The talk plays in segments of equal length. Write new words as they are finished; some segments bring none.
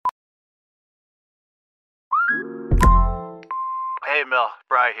Hey, Mel.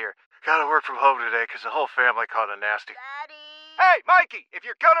 Bri here. Gotta work from home today because the whole family caught a nasty... Daddy! Hey, Mikey! If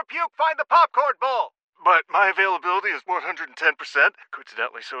you're gonna puke, find the popcorn bowl! But my availability is 110%.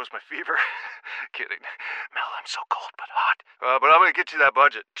 Coincidentally, so is my fever. Kidding. Mel, I'm so cold but hot. But I'm gonna get you that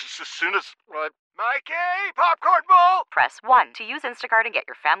budget just as soon as... Mikey! Popcorn bowl! Press 1 to use Instacart and get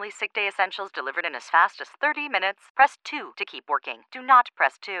your family's sick day essentials delivered in as fast as 30 minutes. Press 2 to keep working. Do not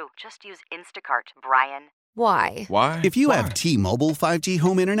press 2. Just use Instacart, Brian. Why? Why? If you have T-Mobile 5G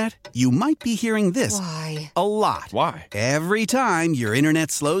home internet, you might be hearing this Why? a lot. Why? Every time your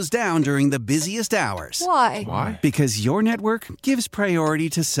internet slows down during the busiest hours. Why? Why? Because your network gives priority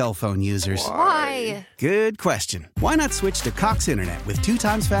to cell phone users. Why? Good question. Why not switch to Cox Internet with 2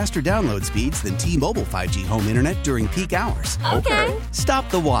 times faster download speeds than T-Mobile 5G home internet during peak hours? Okay. Stop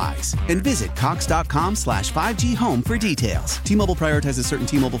the whys and visit cox.com/5G home for details. T-Mobile prioritizes certain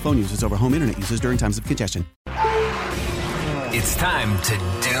T-Mobile phone users over home internet users during times of congestion. It's time to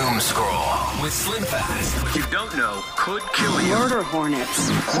doom scroll with Slim Fast. What you don't know could kill you. Murder hornets.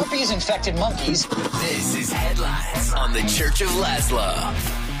 Herpes infected monkeys. This is Headlines on the Church of Laszlo.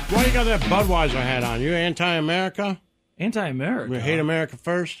 Why you got that Budweiser hat on? You anti-America? Anti-America? You hate America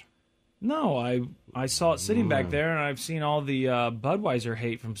first? No, I saw it sitting back there, and I've seen all the Budweiser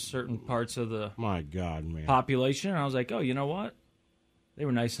hate from certain parts of the My God, man. population, and I was like, oh, you know what? They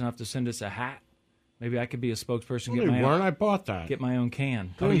were nice enough to send us a hat. Maybe I could be a spokesperson. Well, they weren't. I bought that. Get my own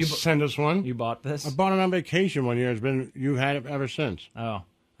can. They didn't send us one. You bought this? I bought it on vacation one year. You've had it ever since. Oh,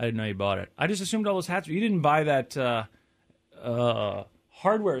 I didn't know you bought it. I just assumed all those hats. You didn't buy that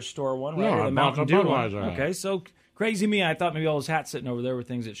hardware store one, right? No, Or I the bought Mountain the Dew one. Budweiser hat. Okay, so crazy me. I thought maybe all those hats sitting over there were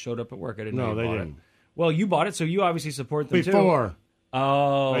things that showed up at work. I didn't know No, you they bought didn't. it. Well, you bought it, so you obviously support them too. Before.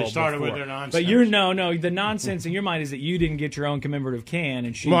 Oh, They started before. with their nonsense. But you're no. The nonsense in your mind is that you didn't get your own commemorative can,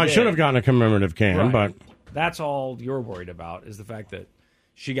 and she. Well, I did. should have gotten a commemorative can, Right. but That's all you're worried about is the fact that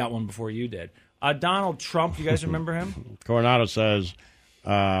she got one before you did. Donald Trump, you guys remember him? Coronado says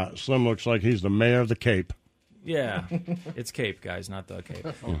Slim looks like he's the mayor of the Cape. Yeah, it's Cape, guys, not the Cape.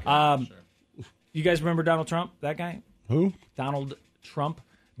 You guys remember Donald Trump? That guy? Who? Donald Trump.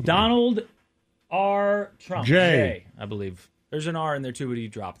 Donald R. Trump. J. I believe. There's an R in there, too, but he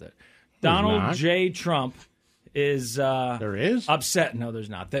dropped it. There's Donald not. J. Trump is There is? upset. No, there's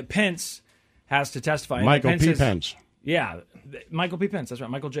not. That Pence has to testify. And Michael P. is- Pence. Yeah, Michael P. Pence. That's right,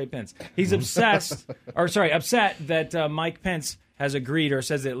 Michael J. Pence. He's upset that Mike Pence has agreed, or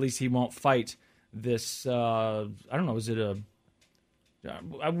says that at least he won't fight this. I don't know. Is it a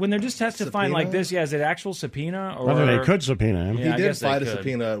when they're just testifying like this? Yeah, is it actual subpoena? Or I think they could subpoena him. Yeah, I He did guess they fight a could.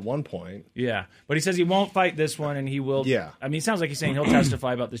 subpoena at one point. Yeah, but he says he won't fight this one, and he will. Yeah. I mean, it sounds like he's saying he'll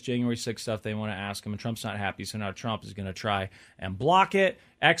testify about this January 6th stuff. They want to ask him, and Trump's not happy, so now Trump is going to try and block it.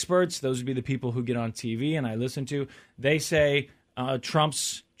 Experts, those would be the people who get on TV and I listen to, they say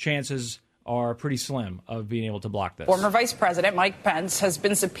Trump's chances are pretty slim of being able to block this. Former Vice President Mike Pence has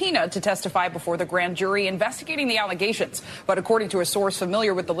been subpoenaed to testify before the grand jury investigating the allegations. But according to a source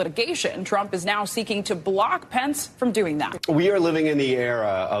familiar with the litigation, Trump is now seeking to block Pence from doing that. We are living in the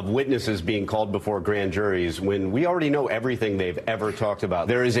era of witnesses being called before grand juries when we already know everything they've ever talked about.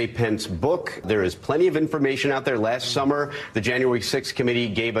 There is a Pence book. There is plenty of information out there. Last summer, the January 6th committee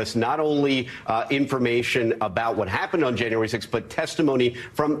gave us not only information about what happened on January 6th, but testimony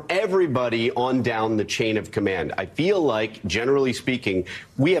from everybody on down the chain of command. I feel like, generally speaking,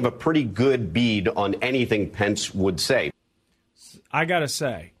 we have a pretty good bead on anything Pence would say. I got to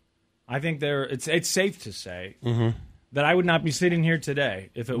say, I think it's safe to say that I would not be sitting here today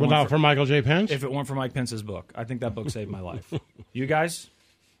if it weren't for Michael J. Pence? If it weren't for Mike Pence's book. I think that book saved my life. You guys?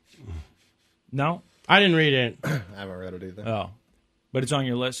 No? I didn't read it. I haven't read it either. Oh. But it's on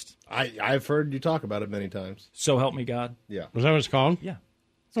your list? I've heard you talk about it many times. So Help Me God? Yeah. Was that what it's called? Yeah.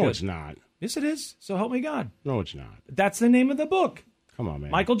 No, good. it's not. Yes, it is. So Help Me God. No, it's not. That's the name of the book. Come on,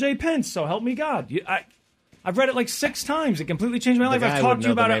 man. Michael J. Pence, So Help Me God. I've read it like 6 times. It completely changed my life. The I've guy talked would to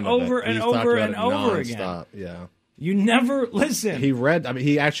you know the about it name of over it. and He's over talked and about it over again. nonstop. Yeah. You never listen.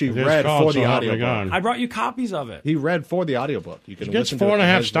 He actually It is read called for the So Help Me audiobook. God. I brought you copies of it. He read for the audiobook. You can It gets listen to it 4.5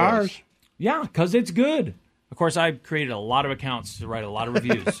 in his stars. voice. Yeah, because it's good. Of course, I created a lot of accounts to write a lot of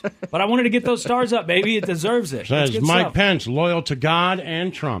reviews. But I wanted to get those stars up, baby. It deserves it. Says It's good Mike stuff. Pence, loyal to God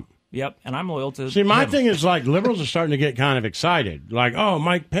and Trump. Yep, and I'm loyal to See, my him. thing is like liberals are starting to get kind of excited. Like, oh,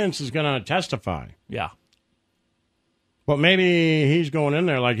 Mike Pence is going to testify. Yeah. But maybe he's going in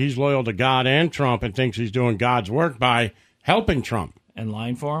there like he's loyal to God and Trump and thinks he's doing God's work by helping Trump. And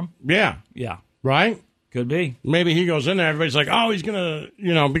lying for him? Yeah. Yeah. Right? Could be. Maybe he goes in there, everybody's like, oh, he's going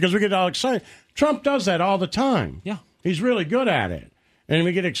to, because we get all excited. Trump does that all the time. Yeah. He's really good at it. And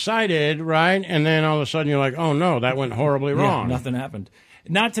we get excited, right? And then all of a sudden you're like, oh, no, that went horribly wrong. Yeah, nothing happened.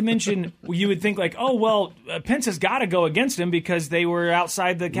 Not to mention, you would think like, oh, well, Pence has got to go against him because they were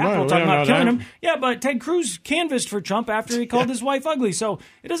outside the Capitol talking about killing him. Yeah, but Ted Cruz canvassed for Trump after he called his wife ugly. So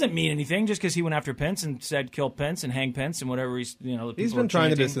it doesn't mean anything just because he went after Pence and said kill Pence and hang Pence and whatever he's, He's been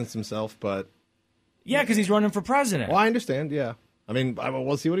trying to distance himself, but... Yeah, because he's running for president. Well, I understand, yeah. I mean,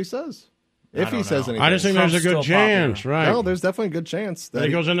 we'll see what he says. If he says anything. I just think there's a good chance, right? No, there's definitely a good chance. That he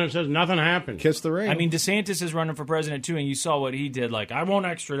goes in there and says nothing happened. Kiss the ring. I mean, DeSantis is running for president, too, and you saw what he did. Like, I won't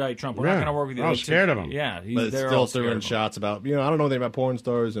extradite Trump. We're not going to work with you. I was scared of him. Yeah. But still throwing shots about, I don't know anything about porn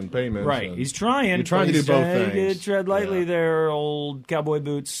stars and payments. Right. He's trying. You're trying to do both things. Tread lightly there, old cowboy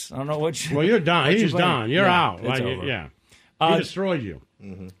boots. I don't know what you... Well, you're done. He's done. You're out. It's over. Yeah. He destroyed you.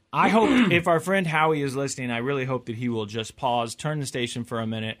 Mm-hmm. I hope, if our friend Howie is listening, I really hope that he will just pause, turn the station for a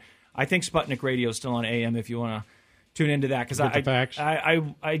minute. I think Sputnik Radio is still on AM if you want to tune into that. Because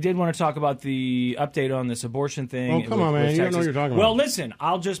I did want to talk about the update on this abortion thing. Oh, come on, man. You don't know what you're talking about. Well, listen,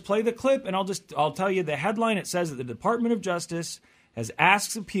 I'll just play the clip, and I'll tell you the headline. It says that the Department of Justice has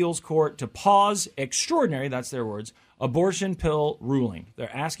asked appeals court to pause extraordinary, that's their words, abortion pill ruling.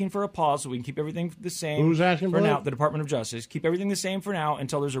 They're asking for a pause so we can keep everything the same. Who's asking for now? it? The Department of Justice. Keep everything the same for now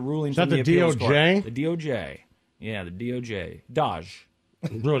until there's a ruling Is that from the appeals court. DOJ? The DOJ. Yeah, the DOJ. DOJ.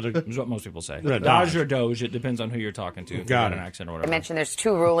 is what most people say. Dodge. Dodge or Doge, it depends on who you're talking to. Got an it. accent or I whatever. mentioned there's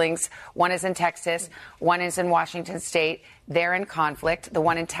two rulings. One is in Texas. One is in Washington State. They're in conflict. The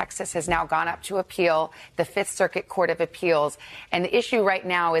one in Texas has now gone up to appeal, the Fifth Circuit Court of Appeals. And the issue right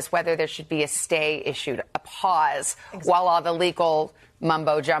now is whether there should be a stay issued, a pause, while all the legal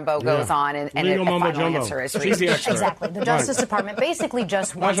mumbo-jumbo goes on and a final answer is reached. Exactly. The Justice Department basically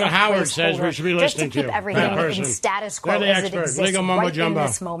just wants That's what Howard says we should be just to listening keep to. everything in status quo as it exists legal right in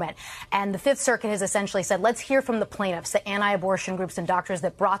this moment. And the Fifth Circuit has essentially said, let's hear from the plaintiffs, the anti-abortion groups and doctors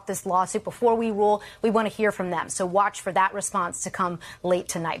that brought this lawsuit. Before we rule, we want to hear from them. So watch for that response to come late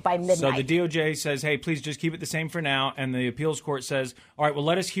tonight, by midnight. So the DOJ says, hey, please just keep it the same for now. And the appeals court says, all right, well,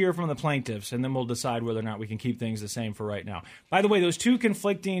 let us hear from the plaintiffs, and then we'll decide whether or not we can keep things the same for right now. By the way, those two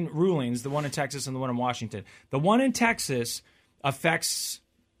conflicting rulings, the one in Texas and the one in Washington, the one in Texas affects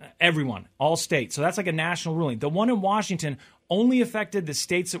everyone, all states. So that's like a national ruling. The one in Washington only affected the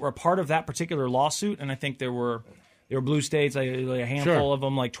states that were a part of that particular lawsuit, and I think there were blue states, like a handful of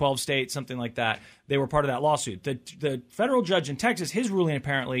them, like 12 states, something like that. They were part of that lawsuit. The federal judge in Texas, his ruling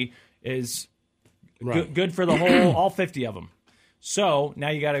apparently is good for the whole, all 50 of them. So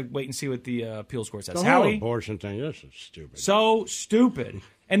now you got to wait and see what the appeals court says. The whole abortion thing, this is stupid. So stupid.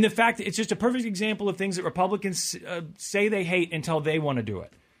 And the fact that it's just a perfect example of things that Republicans say they hate until they want to do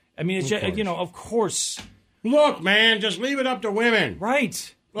it. I mean, it's just, of course. Look, man, just leave it up to women.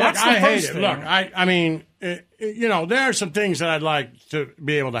 Right. Look, That's the I hate first it. thing. Look, I mean, there are some things that I'd like to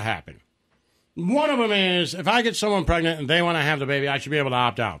be able to happen. One of them is if I get someone pregnant and they want to have the baby, I should be able to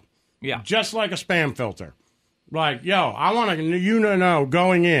opt out. Yeah. Just like a spam filter. Like, I want you to know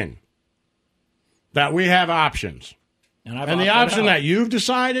going in that we have options. And the option that you've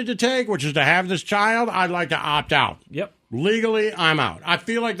decided to take, which is to have this child, I'd like to opt out. Yep. Legally, I'm out. I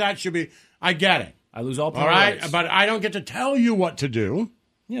feel like that should be, I get it. I lose all power. All right? rights. But I don't get to tell you what to do.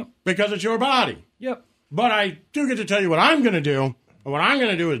 Yep. Because it's your body. Yep. But I do get to tell you what I'm going to do. And what I'm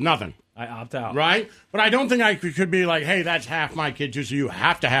going to do is nothing. I opt out. Right? But I don't think I could be like, hey, that's half my kid too, so you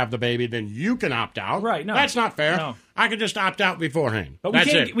have to have the baby, then you can opt out. Right, no. That's not fair. No. I could just opt out beforehand. But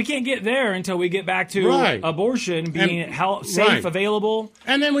That's we can't get there until we get back to abortion being safe, right. available.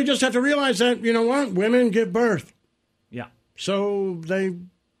 And then we just have to realize that, you know what? Women give birth. Yeah. So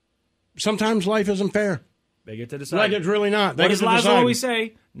sometimes life isn't fair. They get to decide. Like it's really not. They What get does to Laszlo decide. always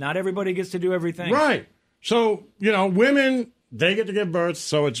say? Not everybody gets to do everything. Right. So, women, they get to give birth,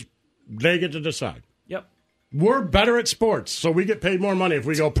 so they get to decide. Yep. We're better at sports, so we get paid more money if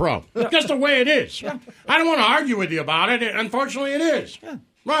we go pro. Just the way it is. Yeah. I don't want to argue with you about it. Unfortunately, it is. Yeah.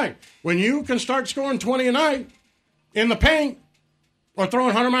 Right. When you can start scoring 20 a night in the paint or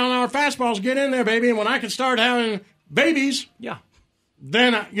throwing 100-mile-an-hour fastballs, get in there, baby. And when I can start having babies,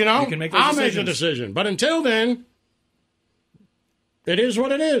 then, can make those I'll make decisions. the decision. But until then, it is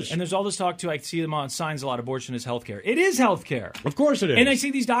what it is. And there's all this talk, too. I see them on signs a lot. Abortion is health care. It is health care. Of course it is. And I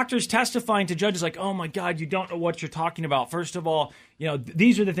see these doctors testifying to judges like, oh, my God, you don't know what you're talking about. First of all,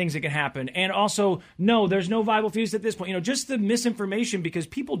 these are the things that can happen. And also, no, there's no viable fetus at this point. Just the misinformation because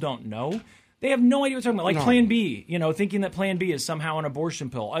people don't know. They have no idea what they're talking about. Like Plan B, thinking that Plan B is somehow an abortion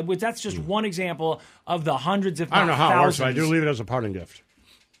pill. That's just one example of the hundreds, if not I don't know how thousands. it works, but I do leave it as a parting gift.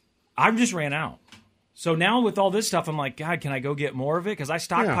 I just ran out. So now with all this stuff, I'm like, God, can I go get more of it? Because I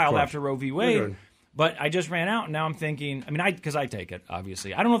stockpiled after Roe v. Wade. But I just ran out, and now I'm thinking, because I take it,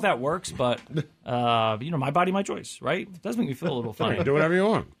 obviously. I don't know if that works, but, my body, my choice, right? It does make me feel a little funny. Do whatever you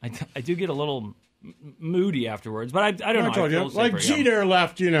want. I do get a little moody afterwards, but I don't know. I told you, like Jeter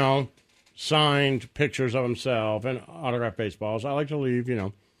left, signed pictures of himself and autographed baseballs. I like to leave,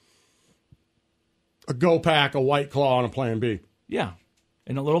 a Go Pack, a White Claw, and a Plan B. Yeah,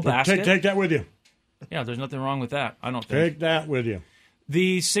 in a little basket. Take that with you. Yeah, there's nothing wrong with that, I don't think. Take that with you.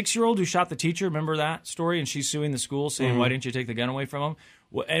 The 6-year-old who shot the teacher, remember that story? And she's suing the school, saying, why didn't you take the gun away from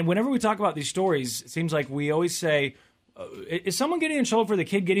him? And whenever we talk about these stories, it seems like we always say, is someone getting in trouble for the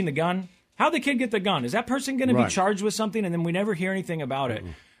kid getting the gun? How'd the kid get the gun? Is that person going to be charged with something? And then we never hear anything about it.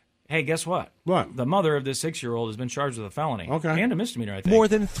 Hey, guess what? What? The mother of this 6-year-old has been charged with a felony. Okay. And a misdemeanor, I think. More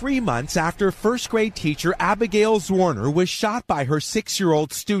than 3 months after first-grade teacher Abigail Zorner was shot by her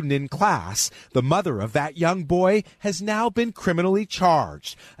 6-year-old student in class, the mother of that young boy has now been criminally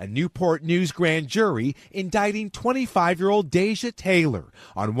charged. A Newport News grand jury indicting 25-year-old Deja Taylor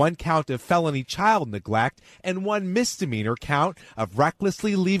on 1 count of felony child neglect and 1 misdemeanor count of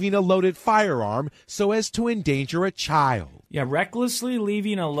recklessly leaving a loaded firearm so as to endanger a child. Yeah, recklessly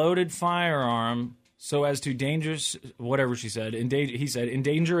leaving a loaded firearm so as to whatever she said,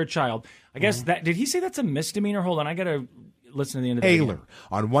 endanger a child. I guess did he say that's a misdemeanor? Hold on, I got to listen to the end of the Taylor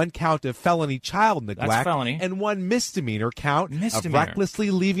on 1 count of felony child neglect felony. And 1 misdemeanor count of recklessly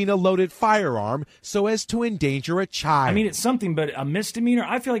leaving a loaded firearm so as to endanger a child. It's something, but a misdemeanor,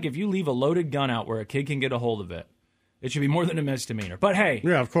 I feel like if you leave a loaded gun out where a kid can get a hold of it, it should be more than a misdemeanor. But hey,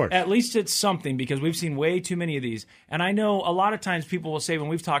 yeah, of course. At least it's something, because we've seen way too many of these. And I know a lot of times people will say, when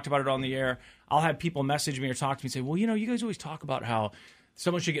we've talked about it on the air, I'll have people message me or talk to me and say, well, you guys always talk about how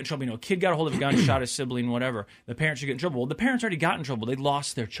someone should get in trouble. A kid got a hold of a gun, shot his sibling, whatever. The parents should get in trouble. Well, the parents already got in trouble. They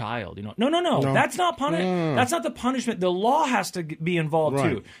lost their child. No. That's not punishment. That's not the punishment. The law has to be involved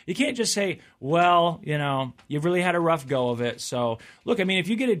too. You can't just say, well, you've really had a rough go of it. So, look, if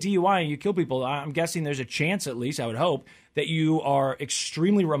you get a DUI and you kill people, I'm guessing there's a chance, at least, I would hope, that you are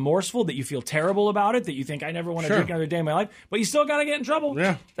extremely remorseful, that you feel terrible about it, that you think, I never want to drink another day in my life, but you still got to get in trouble.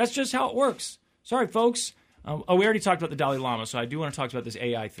 Yeah. That's just how it works. Sorry, folks. We already talked about the Dalai Lama, so I do want to talk about this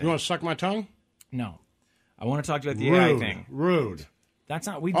AI thing. You want to suck my tongue? No. I want to talk about the AI thing. Rude. That's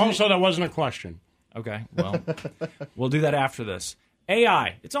not... Also, that wasn't a question. Okay, well, we'll do that after this.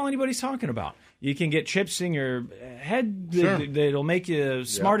 AI. It's all anybody's talking about. You can get chips in your head that'll make you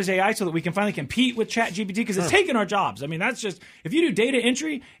smart as AI so that we can finally compete with ChatGPT, because it's taking our jobs. That's just, if you do data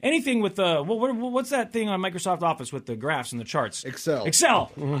entry, anything with the, what's that thing on Microsoft Office with the graphs and the charts? Excel.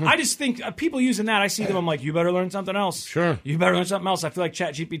 Mm-hmm. I just think people using that, I see them, I'm like, you better learn something else. Sure. You better learn something else. I feel like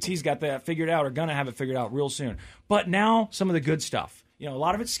ChatGPT's got that figured out, or going to have it figured out real soon. But now, some of the good stuff. A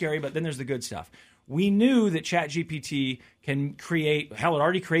lot of it's scary, but then there's the good stuff. We knew that ChatGPT can create, hell, it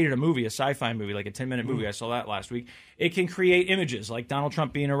already created a movie, a sci-fi movie, like a 10-minute movie. I saw that last week. It can create images like Donald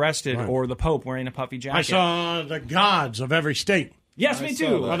Trump being arrested or the Pope wearing a puffy jacket. I saw the gods of every state. Yes, me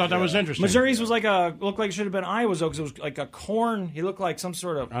too. I thought that was interesting. Missouri's was looked like it should have been Iowa's, though, because it was like a corn. He looked like some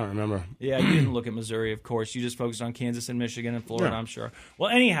sort of... I don't remember. Yeah, you didn't look at Missouri, of course. You just focused on Kansas and Michigan and Florida, I'm sure. Well,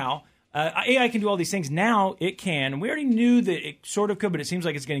 anyhow... AI can do all these things. Now it can. And we already knew that it sort of could, but it seems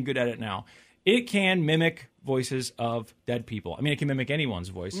like it's getting good at it now. It can mimic voices of dead people. It can mimic anyone's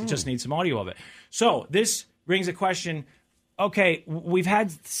voice. It just needs some audio of it. So this brings a question. Okay, we've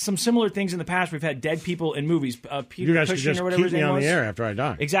had some similar things in the past. We've had dead people in movies. Peter you guys Cushing, could just or whatever keep me on the air after I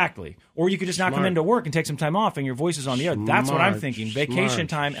die. Exactly. Or you could just not come into work and take some time off and your voice is on the air. That's what I'm thinking. Vacation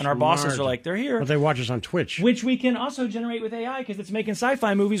time, and our bosses are like, they're here. But they watch us on Twitch. Which we can also generate with AI because it's making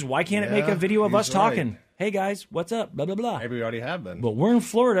sci-fi movies. Why can't it make a video of us talking? Hey guys, what's up? Blah blah blah. Maybe we already have been. But we're in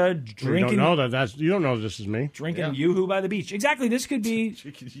Florida drinking. You don't know that. You don't know this is me. Drinking Yoo-hoo by the beach. Exactly. This could be.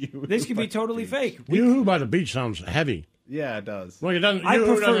 This could be totally fake. Yoo-hoo by the beach sounds heavy. Yeah, it does. Well, it doesn't. I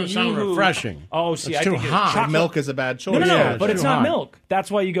Yoo-hoo prefer doesn't sound Yoo-hoo. refreshing. Oh, see, it's I too think hot. Chocolate milk is a bad choice. No, but it's not hot. milk. That's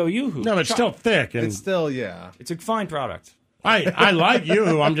why you go Yoo-hoo. No, it's still thick. And it's still, It's a fine product. I like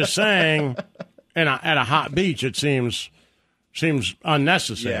Yoo-hoo. I'm just saying, at a hot beach, it seems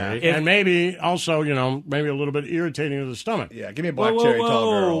unnecessary, and maybe also, maybe a little bit irritating to the stomach. Yeah, give me a black cherry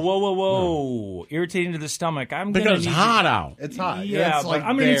tall girl. Whoa. Irritating to the stomach. Because it's hot out. It's hot. Yeah, it's but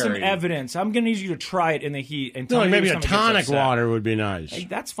I'm going to need some evidence. I'm going to need you to try it in the heat. And tell me maybe your a stomach gets tonic upset. water would be nice. Hey,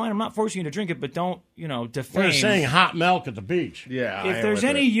 that's fine. I'm not forcing you to drink it, but don't, defame. We're saying hot milk at the beach. Yeah. If there's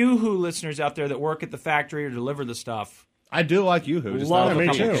any Yoo-hoo listeners out there that work at the factory or deliver the stuff, I do like Yoo-Hoo. Just Love not a me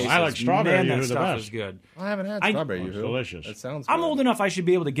couple too. cases. I like strawberry Man, that Yoo-Hoo the stuff best. is good. I haven't had strawberry Yoo-Hoo. Delicious. That sounds I'm good. old enough I should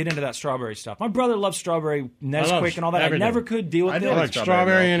be able to get into that strawberry stuff. My brother loves strawberry love Nesquik and all that. everything. I never could deal with it. I like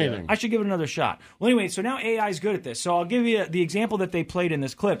strawberry anything. I should give it another shot. Well, anyway, so now AI is good at this. So I'll give you the example that they played in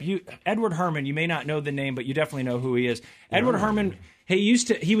this clip. Edward Herman, you may not know the name, but you definitely know who he is. Edward Herman,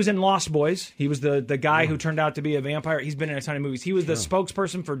 he was in Lost Boys. He was the guy who turned out to be a vampire. He's been in a ton of movies. He was the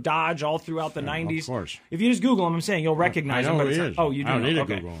spokesperson for Dodge all throughout the 90s. Of course. If you just Google him, I'm saying you'll recognize him. I know But who he it's is. not- Oh, you do I don't know. need to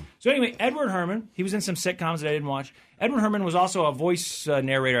Okay. Google him. So anyway, Edward Herman, he was in some sitcoms that I didn't watch. Edward Herman was also a voice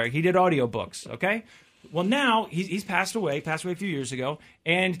narrator. He did audiobooks, okay? Well, now he's passed away a few years ago.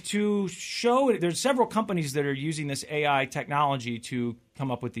 And to show, there's several companies that are using this AI technology to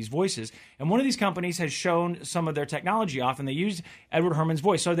come up with these voices. And one of these companies has shown some of their technology off, and they used Edward Herman's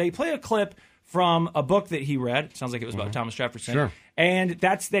voice. So they play a clip from a book that he read. It sounds like it was about Thomas Jefferson. Sure. And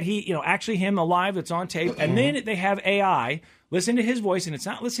that's that he, actually him alive, that's on tape. And then they have AI listen to his voice, and it's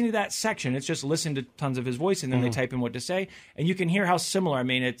not listening to that section. It's just listen to tons of his voice, and then they type in what to say. And you can hear how similar,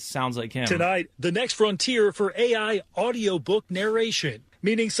 it sounds like him. Tonight, the next frontier for AI audiobook narration,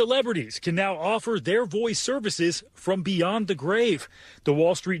 meaning celebrities can now offer their voice services from beyond the grave. The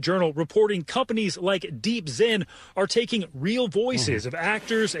Wall Street Journal reporting companies like Deep Zen are taking real voices of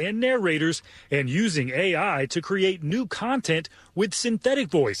actors and narrators and using AI to create new content with synthetic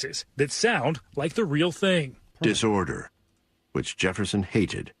voices that sound like the real thing. Disorder, which Jefferson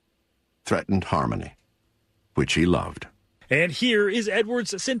hated, threatened harmony, which he loved. And here is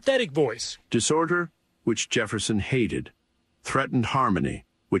Edward's synthetic voice. Disorder, which Jefferson hated, threatened harmony,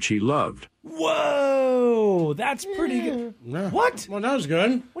 which he loved. Whoa, that's pretty good. What? Well, that was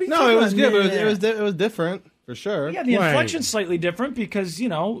good. What are you No, talking it was about? good. But it was different for sure. Yeah, the inflection's slightly different because,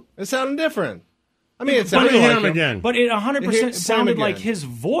 it sounded different. I mean, it But sounded hear like him again. But it 100% sounded like again. his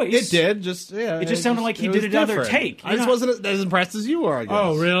voice. It did. It just sounded like he did another different. take. I just wasn't as impressed as you were, I guess.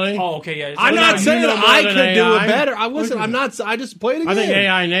 Oh, really? Oh, okay, yeah. I'm not saying that I could do it better. I just played it again. I think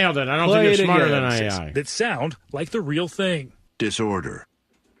AI nailed it. I don't think it's smarter than AI. That sound like the real thing. Disorder,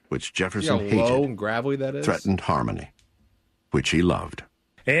 which Jefferson See how low hated, and gravelly that is? threatened harmony, which he loved.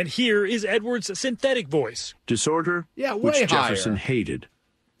 And here is Edward's synthetic voice. Disorder, Yeah, which way Jefferson higher. hated,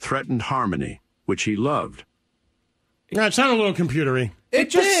 threatened harmony, which he loved. Yeah, it sounded a little computery.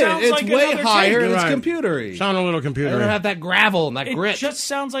 It just did. sounds It's like way another higher take. and it's Right. computery. Sound a little It doesn't computery. have that gravel and that It grit. just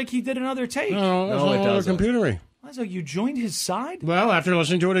sounds like he did another take. No, it's No, a it little doesn't. computery. So you joined his side? Well, after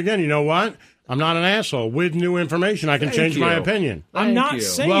listening to it again, you know what? I'm not an asshole. With new information, I can Thank change my you. opinion. I'm not you.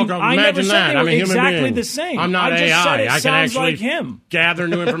 saying. Welcome. I never Imagine said that. they were I'm a human exactly being. the same. I'm not I just AI. Said it I can sounds actually like him. gather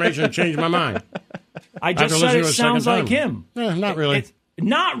new information and change my mind. I just After said listening it to a sounds second like time. him. Not really. It's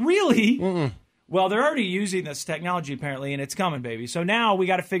not really. Well, they're already using this technology apparently, and it's coming, baby. So now we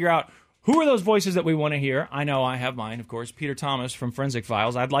got to figure out who are those voices that we want to hear. I know I have mine, of course. Peter Thomas from Forensic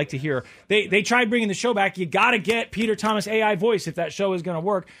Files. I'd like to hear. They tried bringing the show back. You got to get Peter Thomas AI voice if that show is going to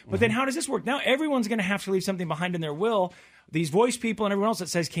work. But then how does this work? Now everyone's going to have to leave something behind in their will. These voice people and everyone else that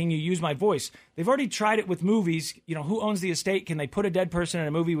says, can you use my voice? They've already tried it with movies. Who owns the estate? Can they put a dead person in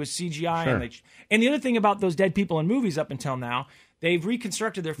a movie with CGI? Sure. And the other thing about those dead people in movies up until now, they've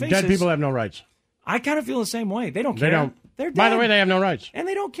reconstructed their faces. Dead people have no rights. I kind of feel the same way. They don't care. They don't. They're dead. By the way, they have no rights. And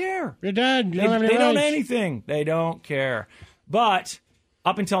they don't care. You're dead. You They don't have any don't rights. know anything. They don't care. But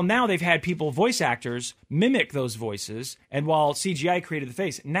up until now, they've had people, voice actors, mimic those voices. And while CGI created the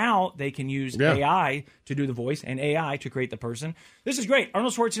face, now they can use AI to do the voice and AI to create the person. This is great.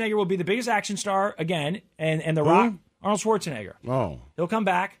 Arnold Schwarzenegger will be the biggest action star again. And The Rock, Arnold Schwarzenegger. Oh. He'll come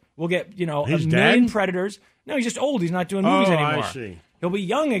back. We'll get, He's a million dead? Predators. No, he's just old. He's not doing movies anymore. I see. He'll be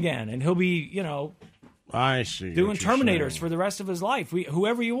young again. And he'll be, I see. doing what you're Terminators saying. for the rest of his life.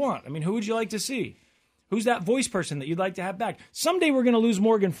 Whoever you want. I mean, who would you like to see? Who's that voice person that you'd like to have back? Someday we're going to lose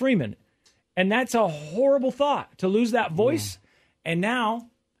Morgan Freeman. And that's a horrible thought, to lose that voice. And now,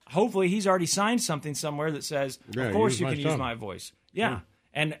 hopefully, he's already signed something somewhere that says, of course you can use my voice. Yeah.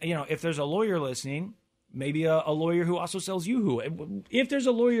 And, if there's a lawyer listening, maybe a lawyer who also sells Yoo-Hoo. If there's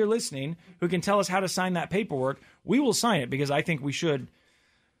a lawyer listening who can tell us how to sign that paperwork, we will sign it because I think we should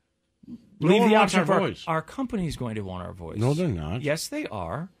leave one the wants option our for voice. our company's going to want our voice. No, they're not. Yes, they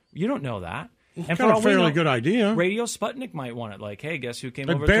are. You don't know that. It's And got a all we fairly know, good idea. Radio Sputnik might want it. Like, hey, guess who came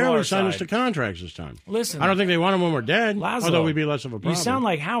They over to our barely signed us side? to contracts this time. Listen, I don't think they want them when we're dead. Laszlo, although we'd be less of a problem. You sound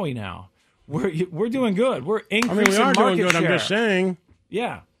like Howie now. We're doing good. We're increasing we are market doing good. share. I'm just saying.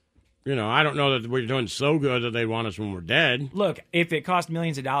 Yeah. I don't know that we're doing so good that they want us when we're dead. Look, if it costs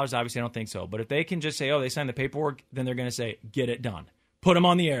millions of dollars, obviously I don't think so. But if they can just say, they signed the paperwork, then they're going to say, get it done. Put them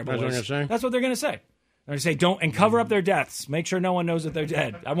on the air, boys. That's what they're gonna say? That's what they're going to say. They're going to say, don't, and cover up their deaths. Make sure no one knows that they're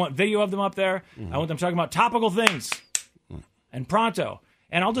dead. I want video of them up there. I want them talking about topical things. and pronto.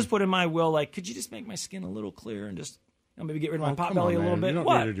 And I'll just put in my will, like, could you just make my skin a little clearer and just maybe get rid of my pot belly a little bit? You don't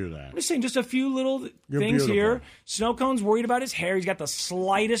What? need to do that. I'm just saying, just a few little things beautiful. here. Snow Cone's worried about his hair. He's got the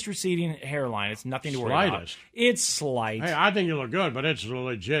slightest receding hairline. It's nothing to worry about. Slightest? It's slight. Hey, I think you look good, but it's a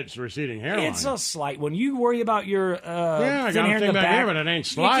legit receding hairline. It's a slight. When you worry about your I thin got hair a in thing the back back, here, but it ain't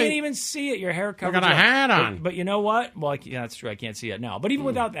slight. You can't even see it. Your hair covers. I got a it. hat on. But you know what? Well, yeah, that's true. I can't see it now. But even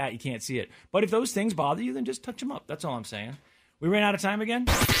without that, you can't see it. But if those things bother you, then just touch them up. That's all I'm saying. We ran out of time again?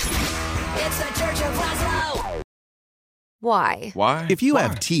 It's the Church of Laszlo. Why? If you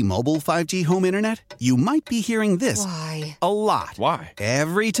have T-Mobile 5G home internet, you might be hearing this a lot. Why?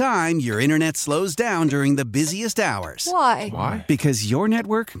 Every time your internet slows down during the busiest hours. Why? Because your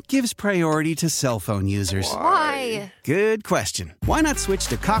network gives priority to cell phone users. Why? Good question. Why not switch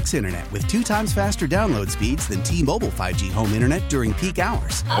to Cox Internet with 2 times faster download speeds than T-Mobile 5G home internet during peak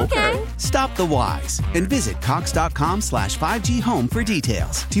hours? Okay. Stop the whys and visit cox.com/5G home for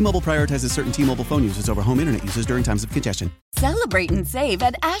details. T-Mobile prioritizes certain T-Mobile phone users over home internet users during times of congestion. Celebrate and save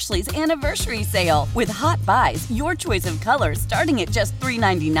at Ashley's Anniversary Sale. With Hot Buys, your choice of colors starting at just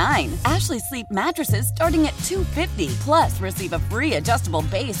 $3.99. Ashley Sleep mattresses starting at $2.50. Plus, receive a free adjustable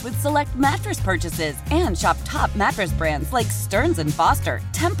base with select mattress purchases. And shop top mattress brands like Stearns & Foster,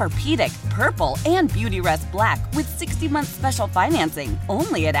 Tempur-Pedic, Purple, and Beautyrest Black with 60-month special financing.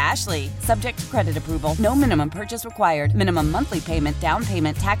 Only at Ashley. Subject to credit approval. No minimum purchase required. Minimum monthly payment, down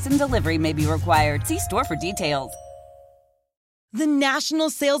payment, tax, and delivery may be required. See store for details. The national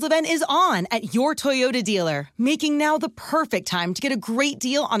sales event is on at your Toyota dealer, making now the perfect time to get a great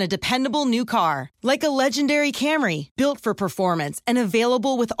deal on a dependable new car. Like a legendary Camry, built for performance and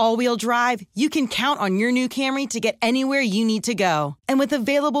available with all-wheel drive, you can count on your new Camry to get anywhere you need to go. And with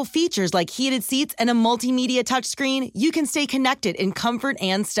available features like heated seats and a multimedia touchscreen, you can stay connected in comfort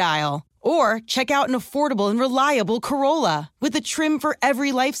and style. Or check out an affordable and reliable Corolla with a trim for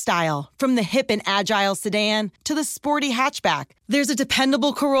every lifestyle. From the hip and agile sedan to the sporty hatchback, there's a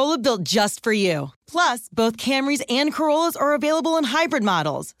dependable Corolla built just for you. Plus, both Camrys and Corollas are available in hybrid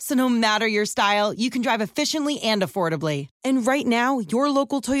models. So no matter your style, you can drive efficiently and affordably. And right now, your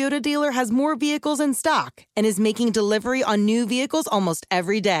local Toyota dealer has more vehicles in stock and is making delivery on new vehicles almost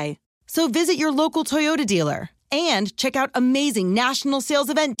every day. So visit your local Toyota dealer. And check out amazing national sales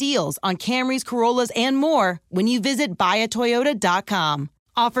event deals on Camrys, Corollas, and more when you visit buyatoyota.com.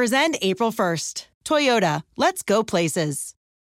 Offers end April 1st. Toyota, let's go places.